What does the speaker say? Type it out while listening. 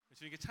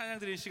주님께 찬양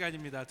드리는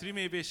시간입니다.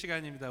 드림의 예배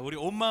시간입니다. 우리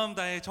온 마음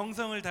다해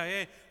정성을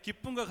다해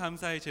기쁨과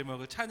감사의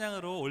제목을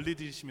찬양으로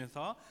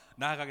올려드리시면서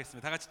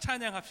나아가겠습니다. 다 같이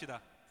찬양합시다.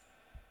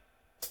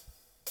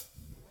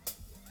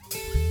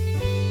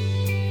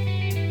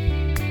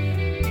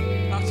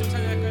 박수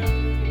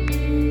찬양할까요?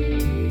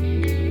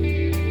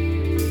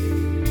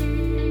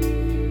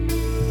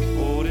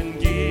 옳은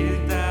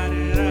길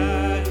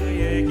따르라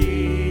그의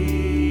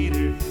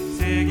길을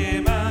세계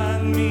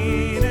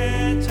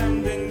만민의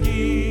참된 길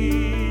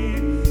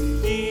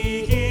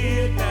이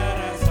길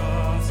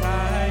따라서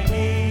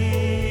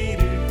살기를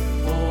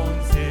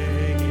온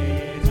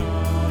세계에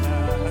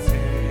전하세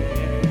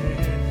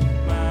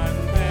만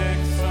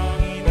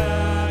백성이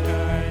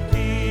나갈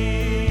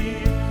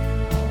길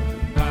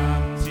어두운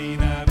밤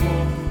지나고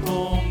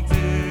봄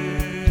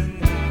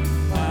뜬다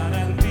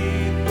환한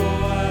빛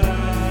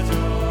보아라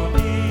저기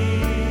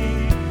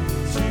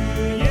주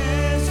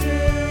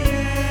예수의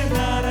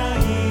나라 이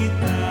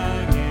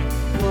땅에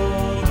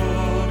곧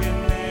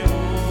오겠네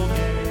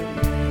오겠네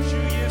주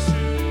예수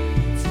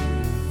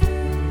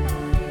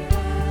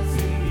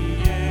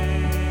승리의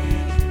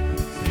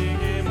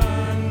세계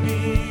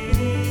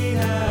만민이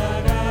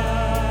나갈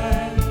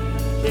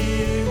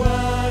길과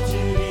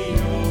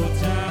주리요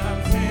참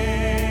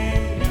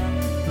생명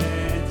내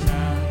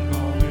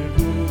창검을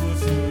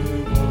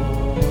부수고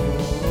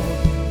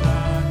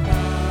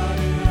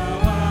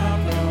아까르와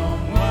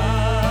평화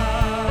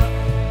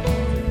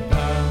어두운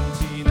밤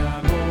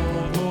지나고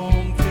봄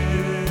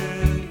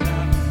뜬다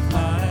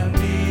환한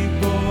빛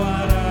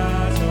보아라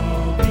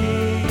저기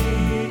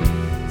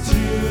주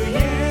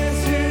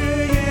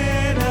예수의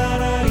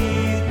나라 이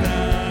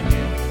땅에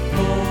곧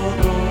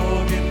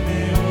오겠네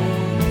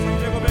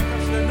오겠네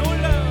고백합시다.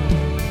 놀라운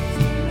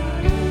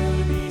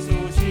이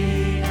소식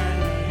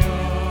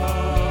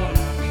알리어라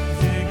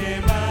세계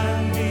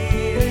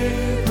만민을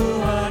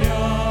구하려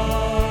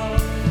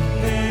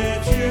내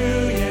주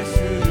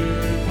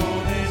예수를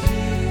보내신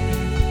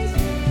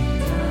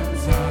참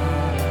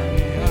사랑의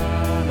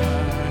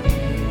하나님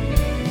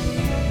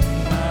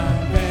만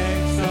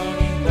백성이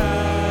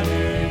따를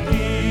길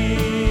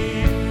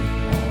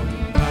어두운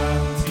밤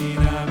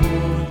지나고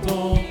봄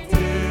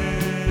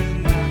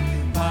뜬다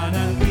환한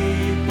빛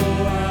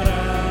보아라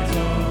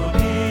저기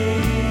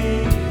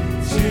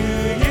주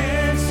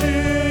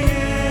예수의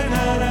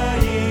나라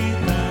이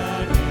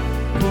땅에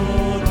곧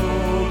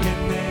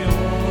오겠네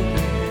오겠네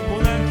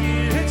고난길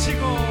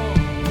헤치고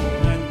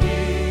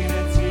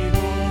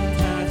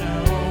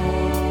찾아온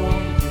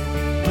길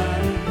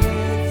많은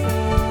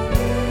백성을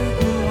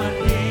구한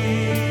길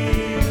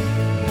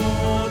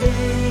모두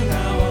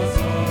나와서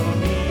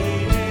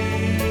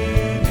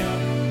믿으며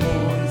온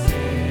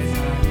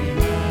세상이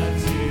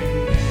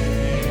마침내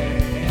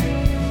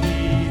이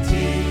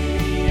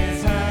진리에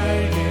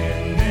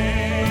살겠네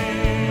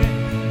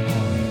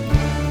어두운 밤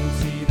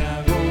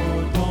지나고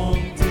봄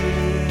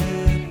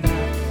뜬다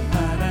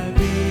환한 빛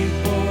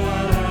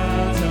보아라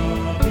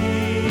저기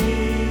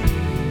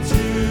주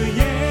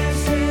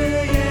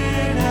예수의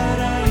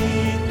나라 이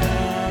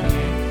땅에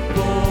곧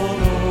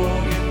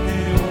오겠네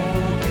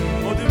오겠네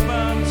어두운 밤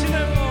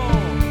지나고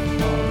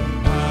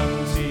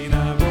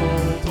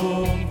봄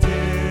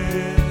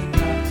뜬다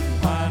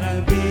환한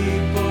빛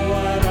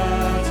보아라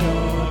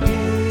저기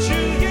주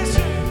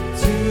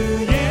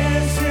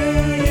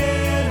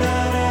예수의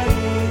나라 이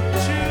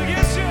주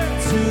예수의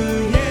나라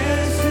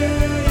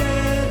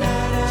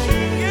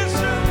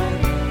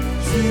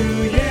주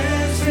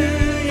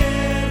예수의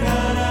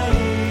나라 이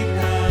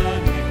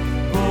땅에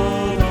곧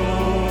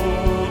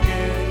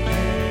오겠네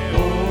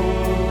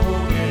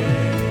오겠네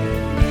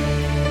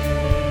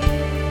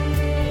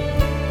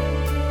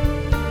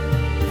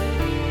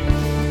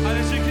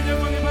하늘씩 큰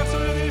영광의 박수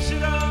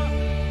올려드립시다.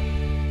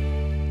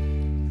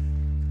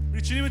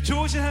 우리 주님은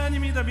좋으신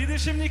하나님입니다.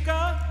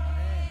 믿으십니까?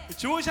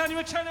 좋으신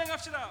하나님을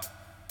찬양합시다.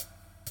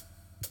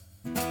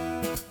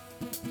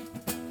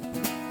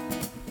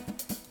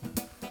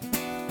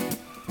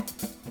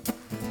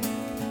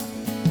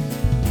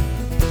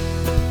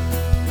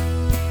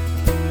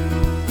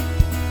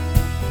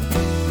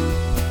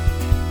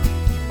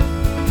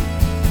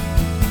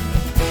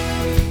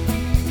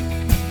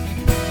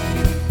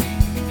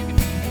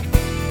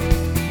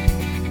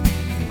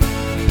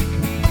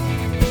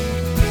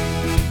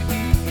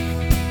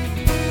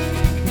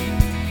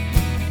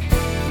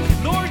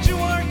 Lord, you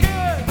are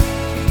good.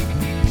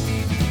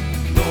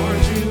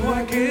 Lord, you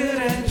are good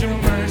and your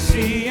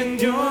mercy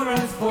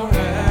endureth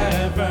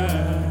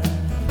forever.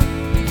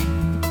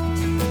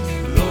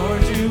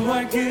 Lord, you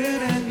are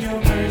good and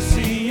your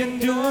mercy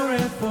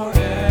endureth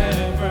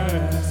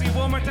forever. Sing it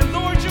one more time.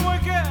 Lord, you are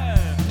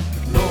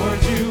good.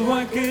 Lord, you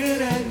are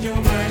good and your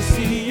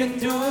mercy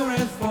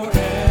endureth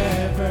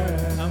forever.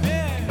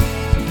 Amen.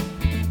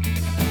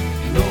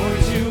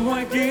 Lord, you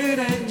are good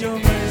and your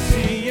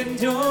mercy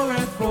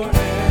endureth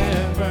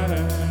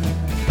forever.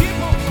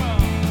 People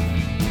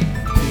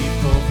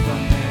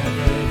from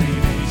every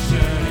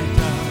nation and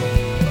tongue,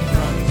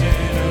 from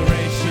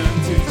generation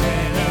to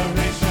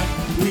generation,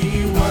 we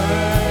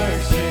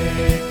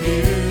worship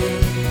you.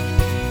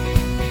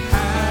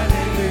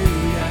 Hallelujah.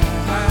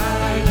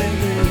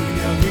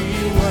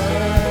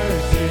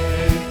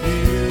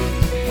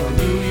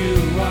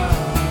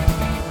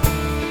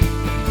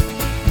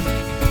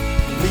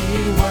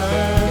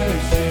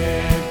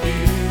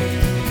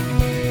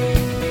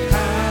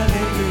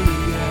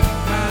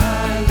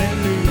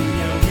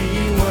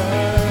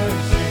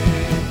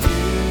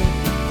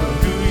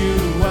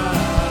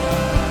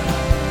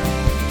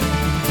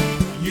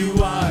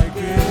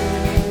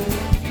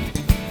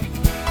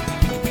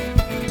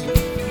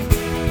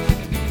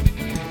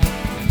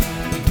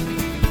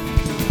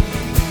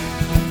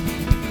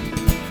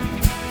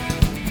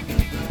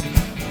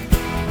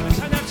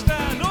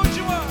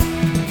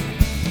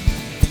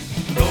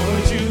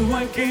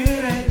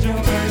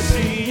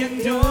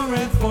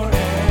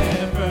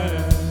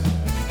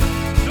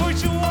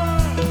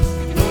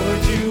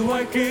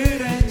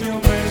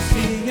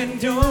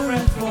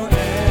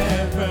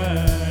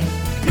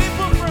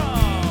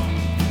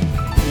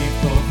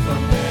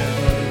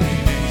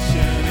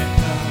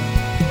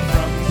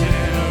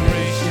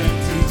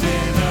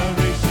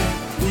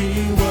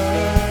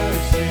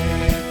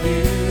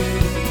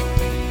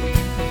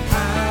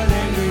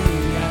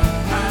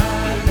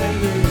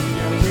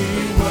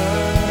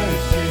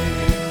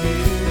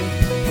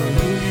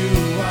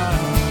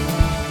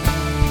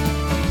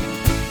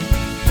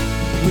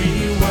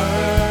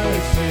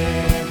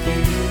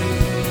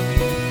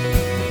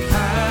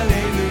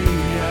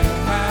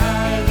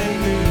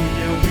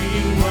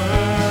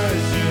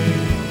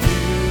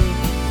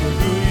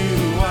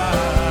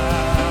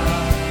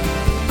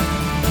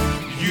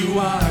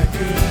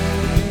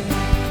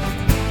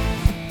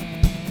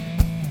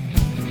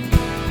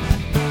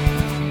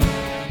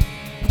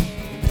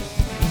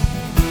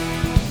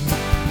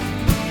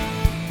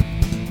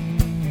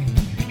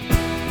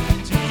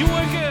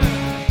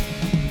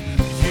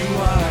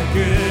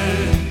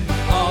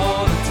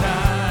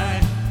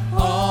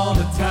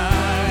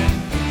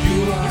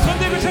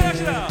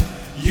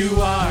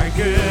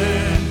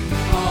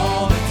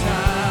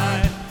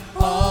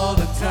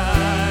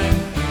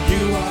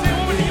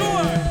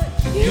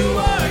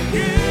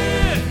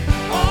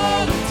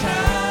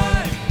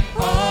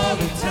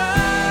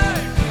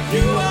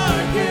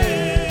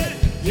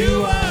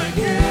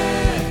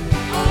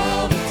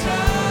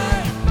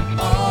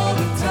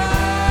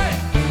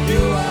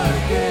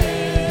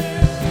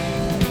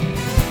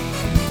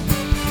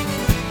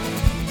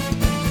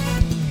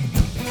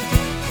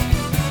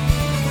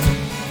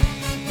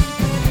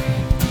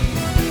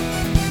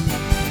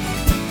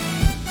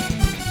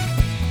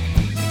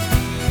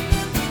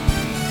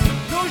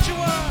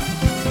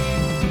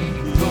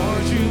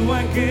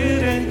 are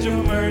good and your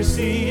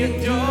mercy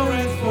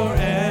endureth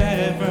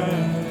forever.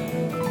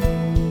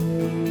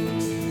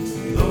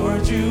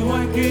 Lord, you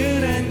are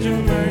good and your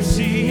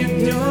mercy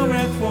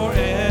endureth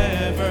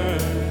forever.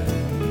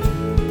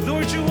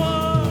 Lord, you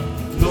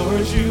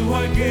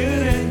are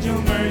good and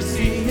your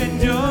mercy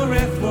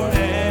endureth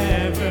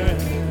forever.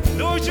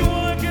 Lord, you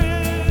are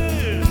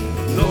good.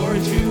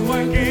 Lord, you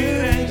are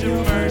good and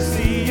your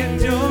mercy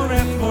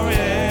endureth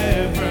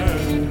forever.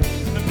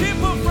 The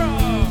people from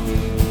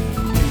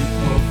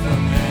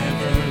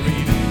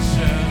every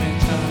nation and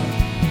tongue,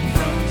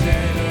 from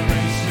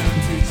generation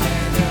to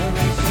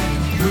generation,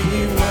 we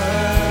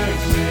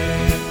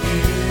worship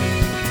you.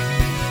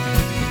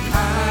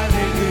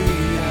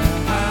 Hallelujah,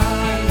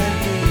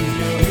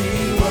 hallelujah, we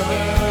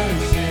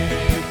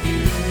worship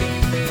you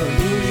for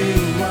who you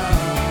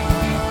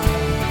are.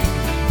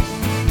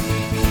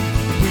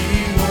 We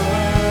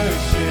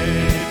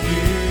worship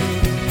you.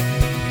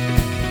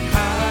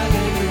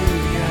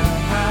 Hallelujah,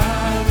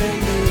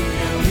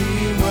 hallelujah, we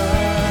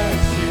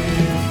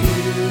worship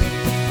you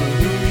for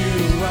who you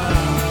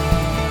are.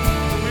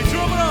 We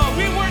drum it up,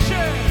 we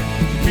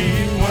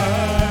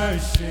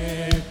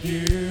worship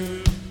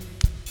you.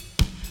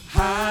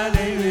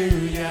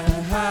 Hallelujah,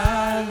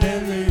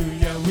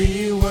 hallelujah,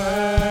 we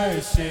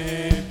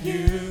worship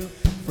you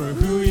for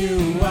who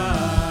you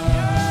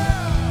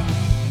are.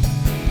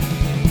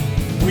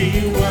 We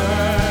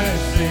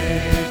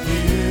worship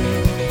you.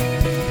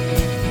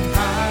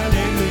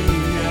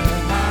 Hallelujah,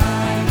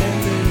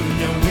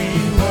 hallelujah, we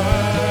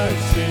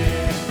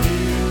worship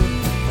you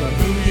for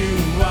who you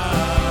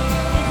are.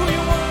 For who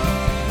you are.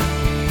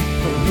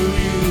 For who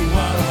you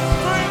are.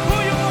 For who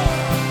you are.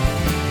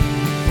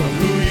 For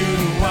who you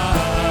are.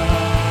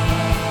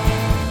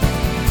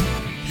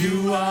 You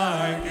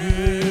are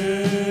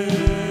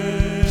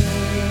good.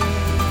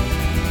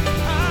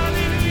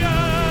 Hallelujah.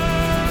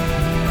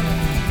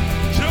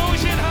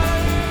 좋으신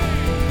하나님.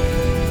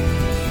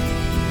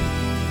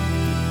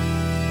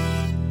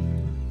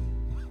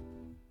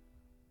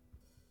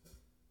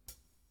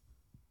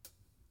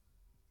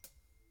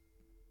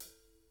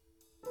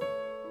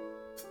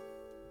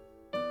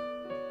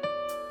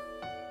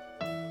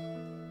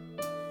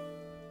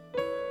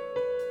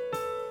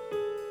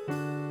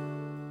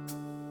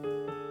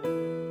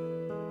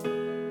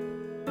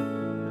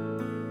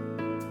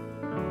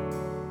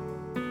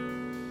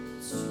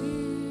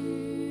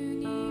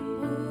 주님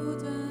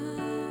보좌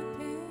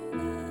앞에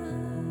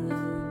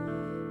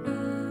나아가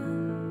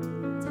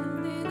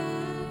참된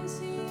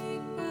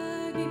안식과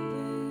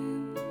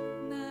기쁨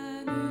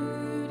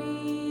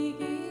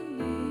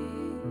나누리겠네.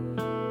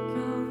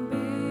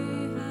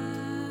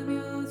 경배하며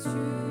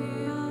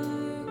주의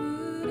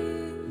얼굴을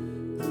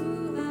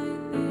구할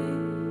때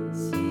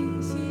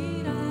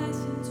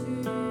신실하신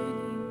주님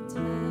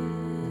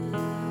찬양.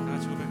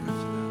 같이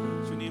고백합시다.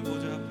 주님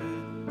보좌 앞에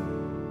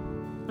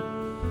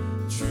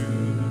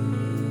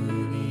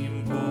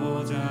주님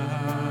보좌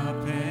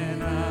앞에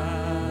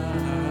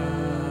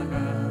나아가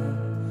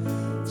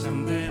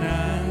참된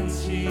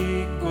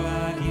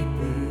안식과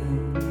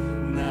기쁨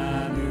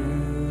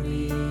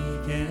나누리겠네.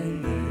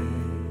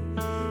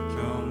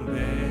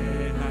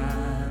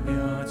 경배하며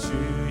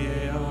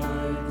주의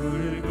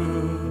얼굴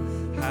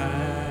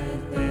구할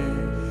때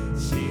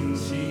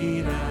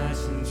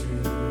신실하신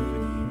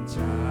주님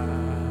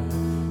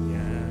찬양해.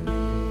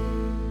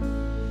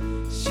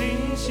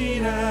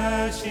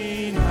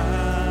 신실하신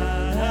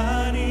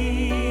하나님,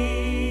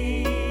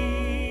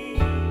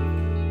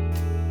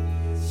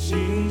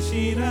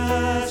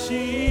 신실하신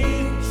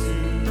주,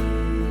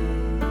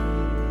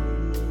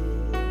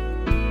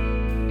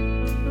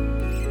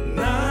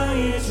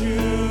 나의 주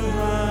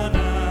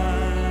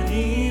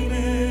하나님은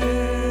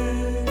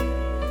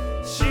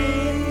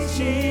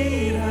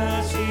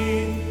신실하신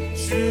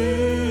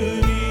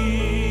주님.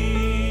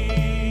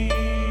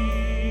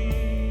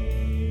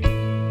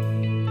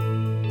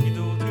 기도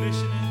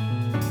들으시는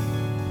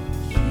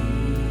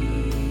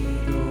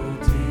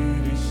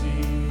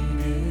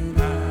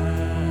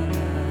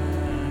하나님,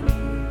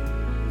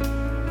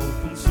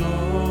 폭풍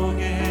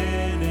속에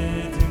내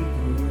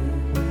등불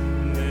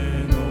내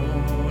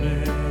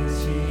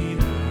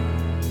노래시나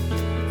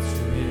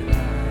주의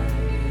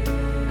날개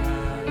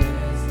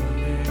아래서 내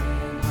맘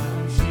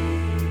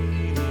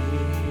쉬리.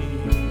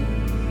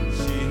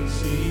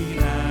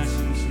 신실하신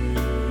주님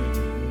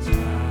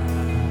찬양.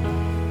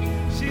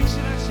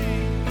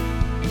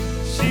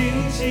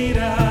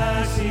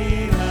 신실하신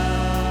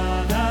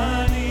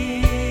하나님,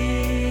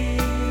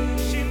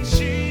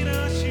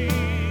 신실하신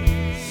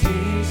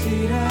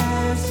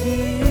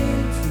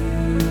주,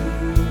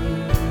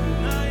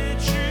 나의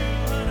주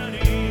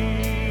하나님,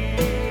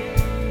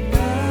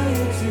 나의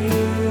주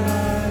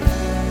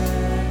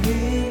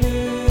하나님은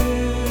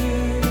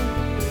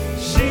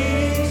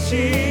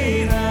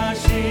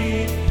신실하신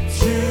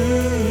주,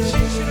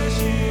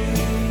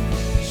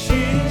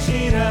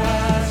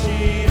 신실하신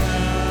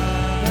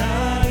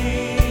하나님,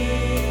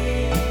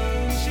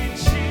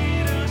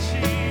 신실하신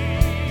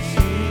주,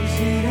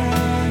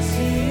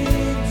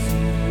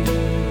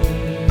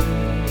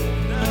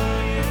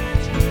 나의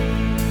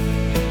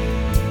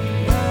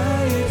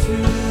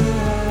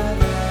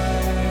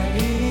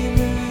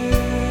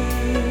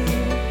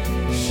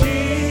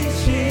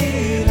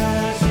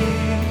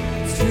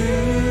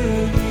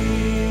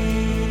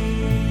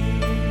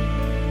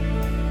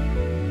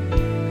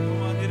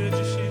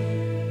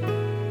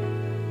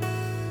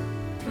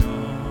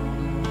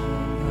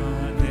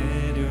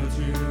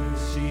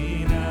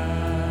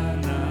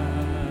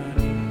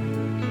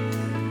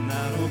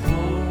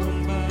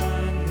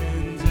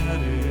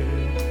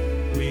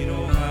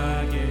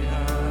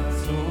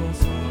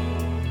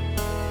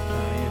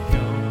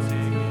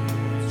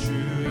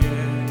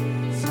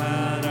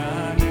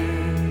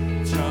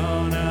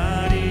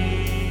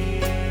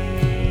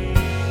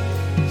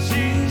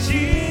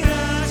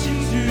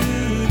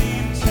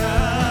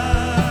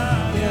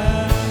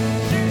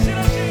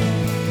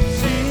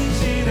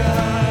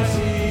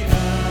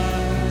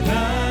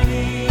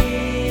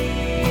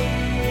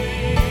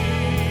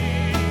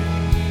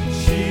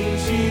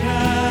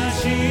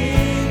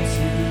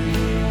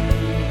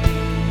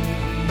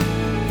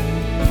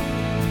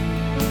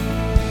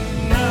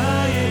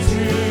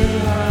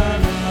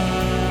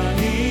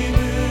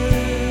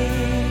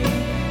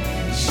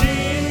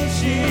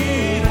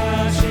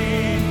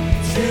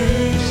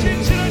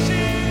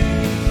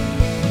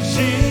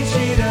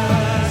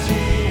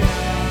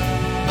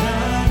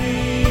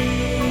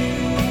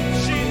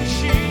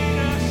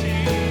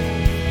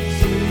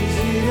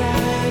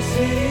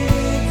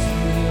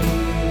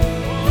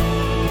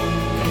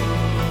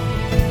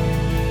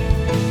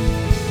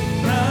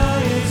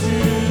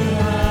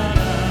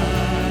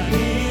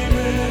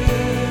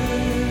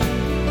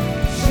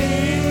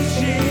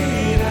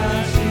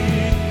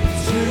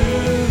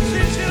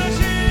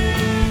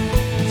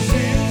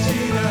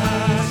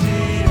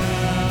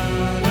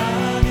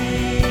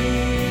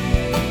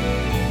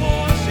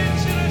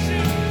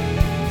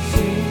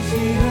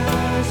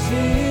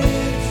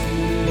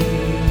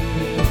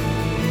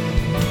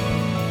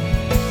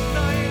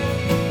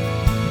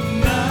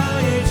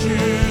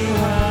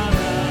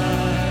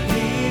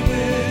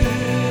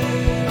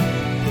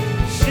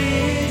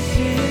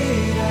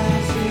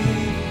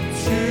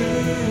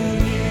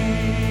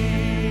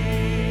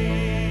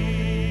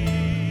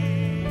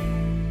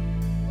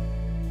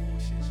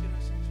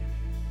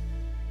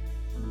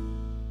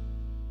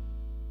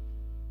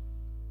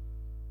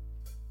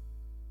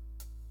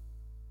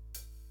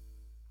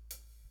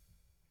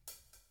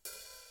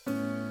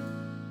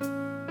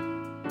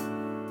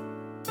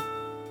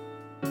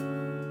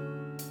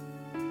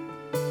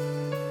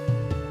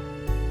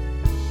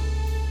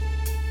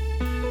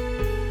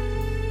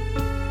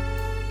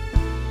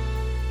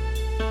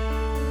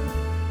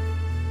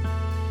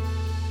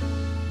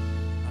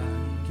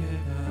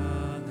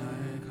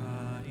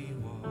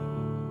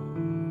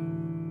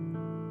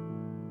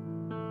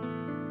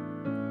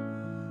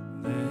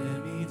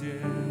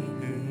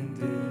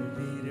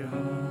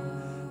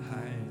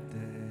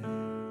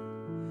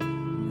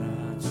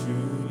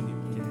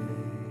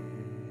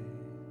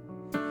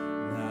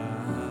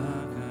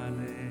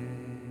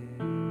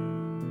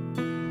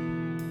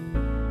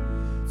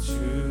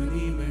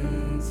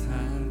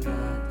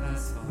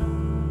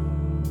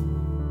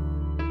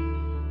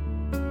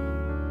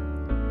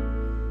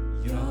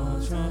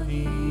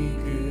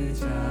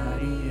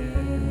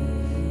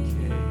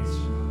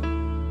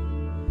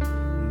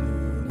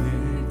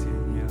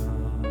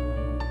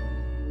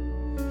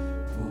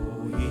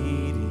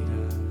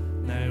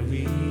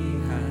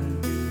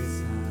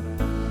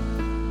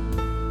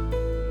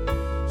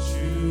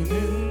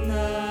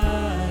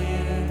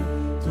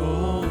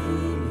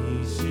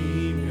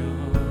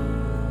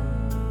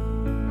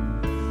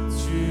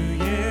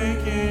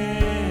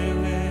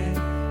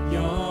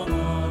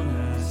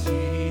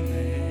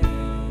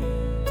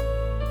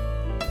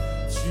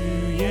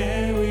주의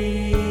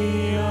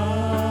위엄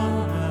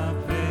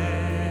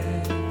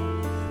앞에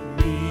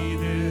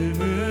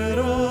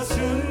믿음으로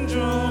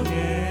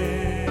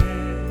순종해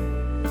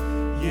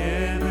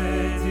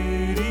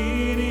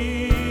예배드리니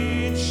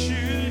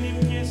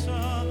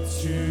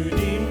주님께서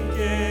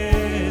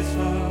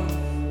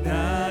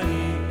날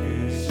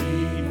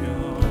이끄시며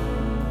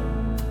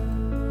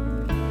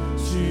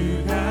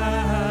주가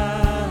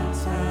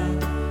항상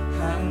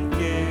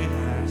함께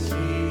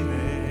하시네.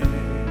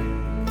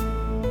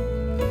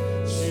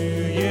 주의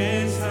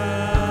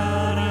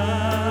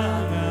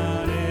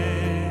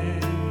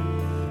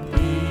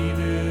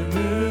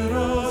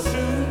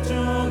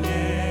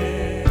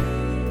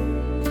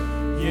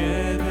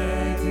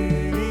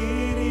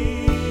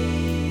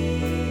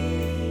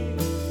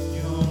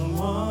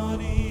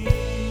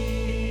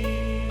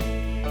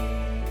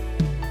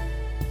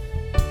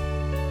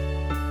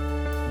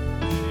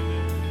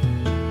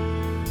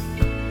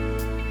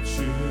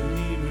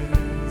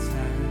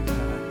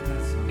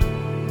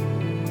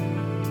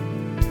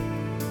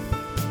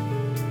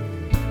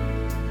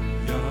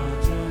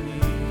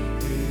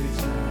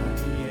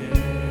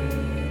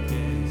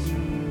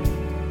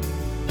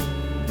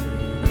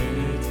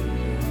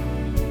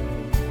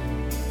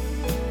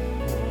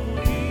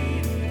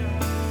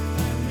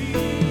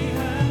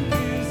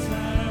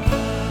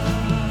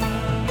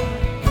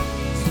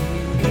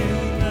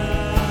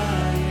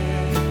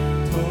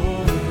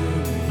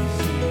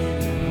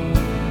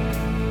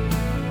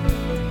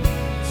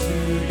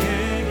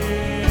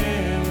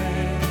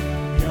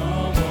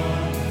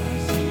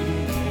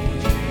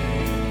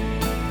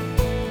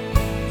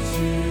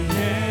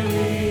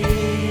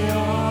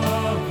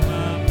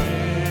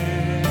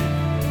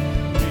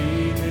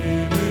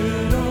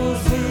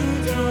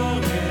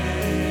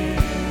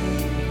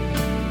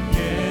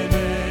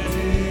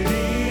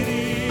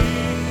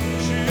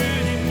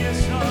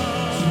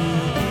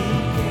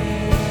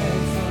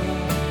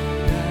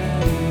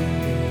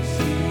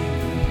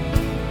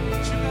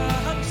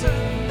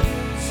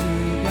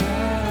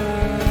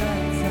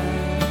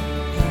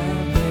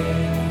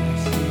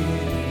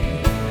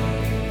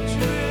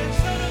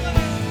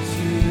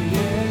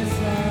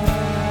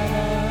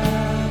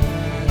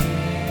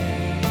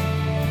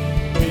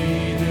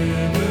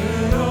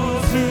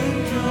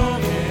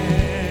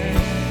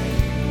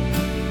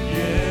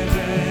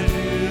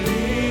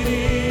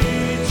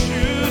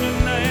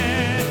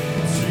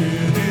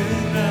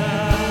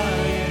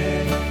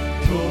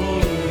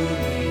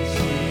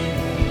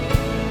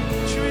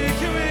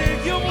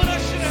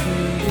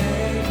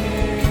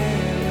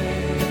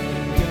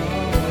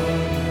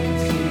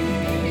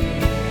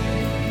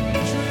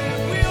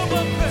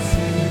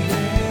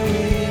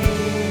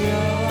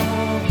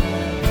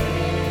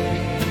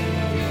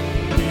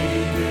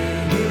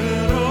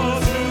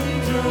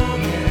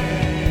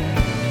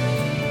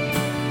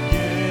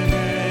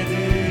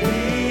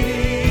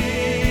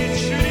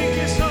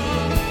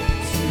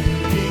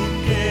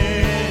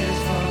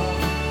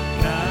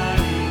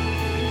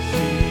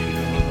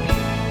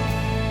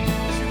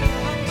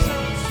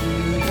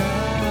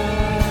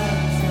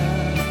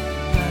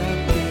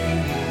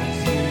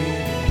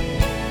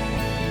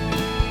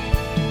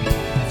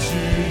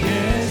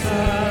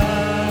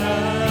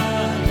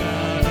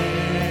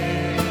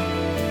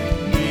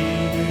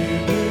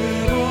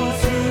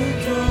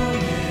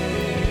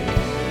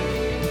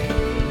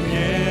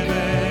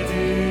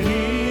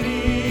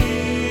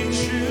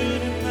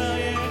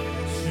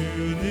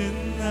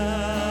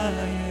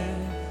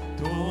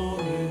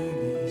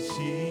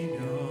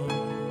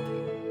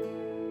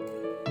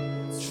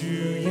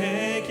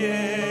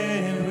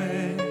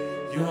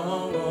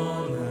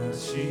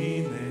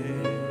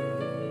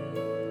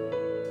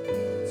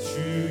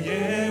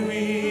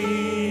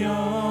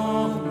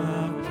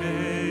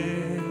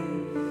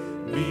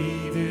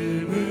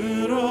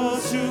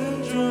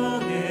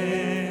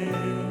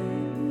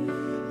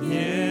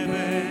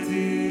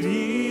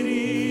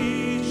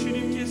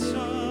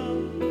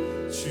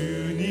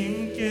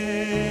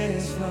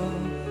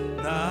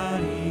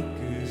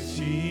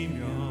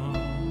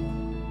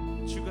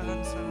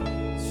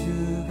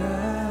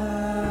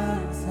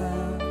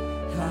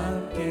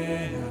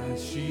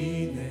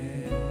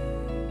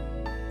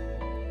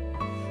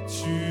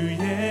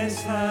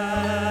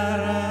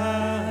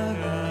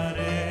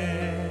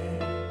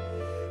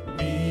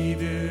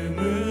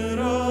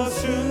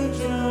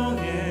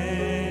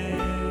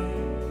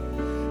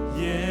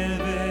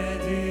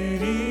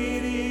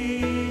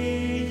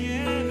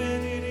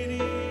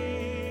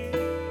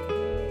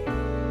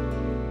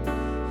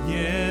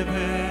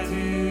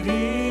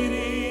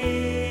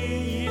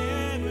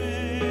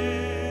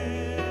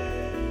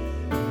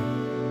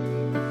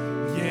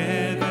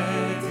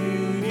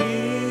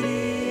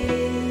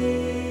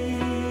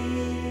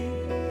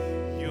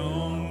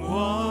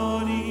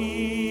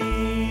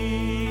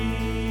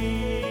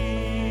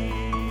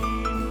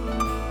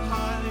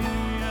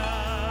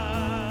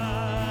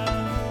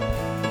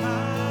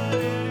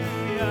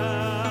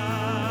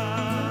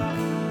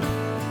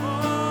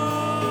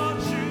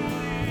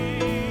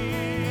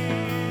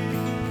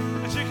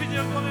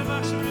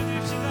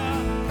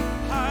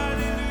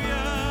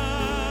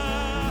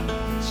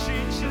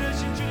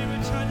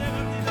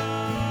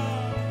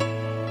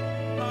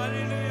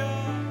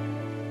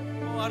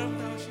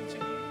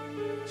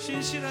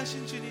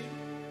신실하신 주님,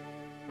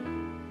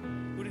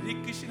 우리를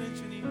이끄시는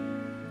주님,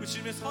 그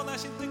주님의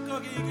선하신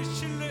뜻과 계획을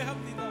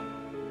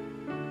신뢰합니다.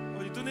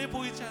 눈에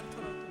보이지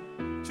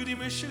않더라도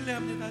주님을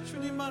신뢰합니다.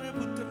 주님만을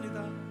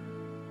붙듭니다.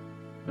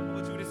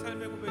 아버지, 우리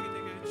삶의 고백이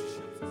되게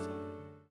해주시옵소서.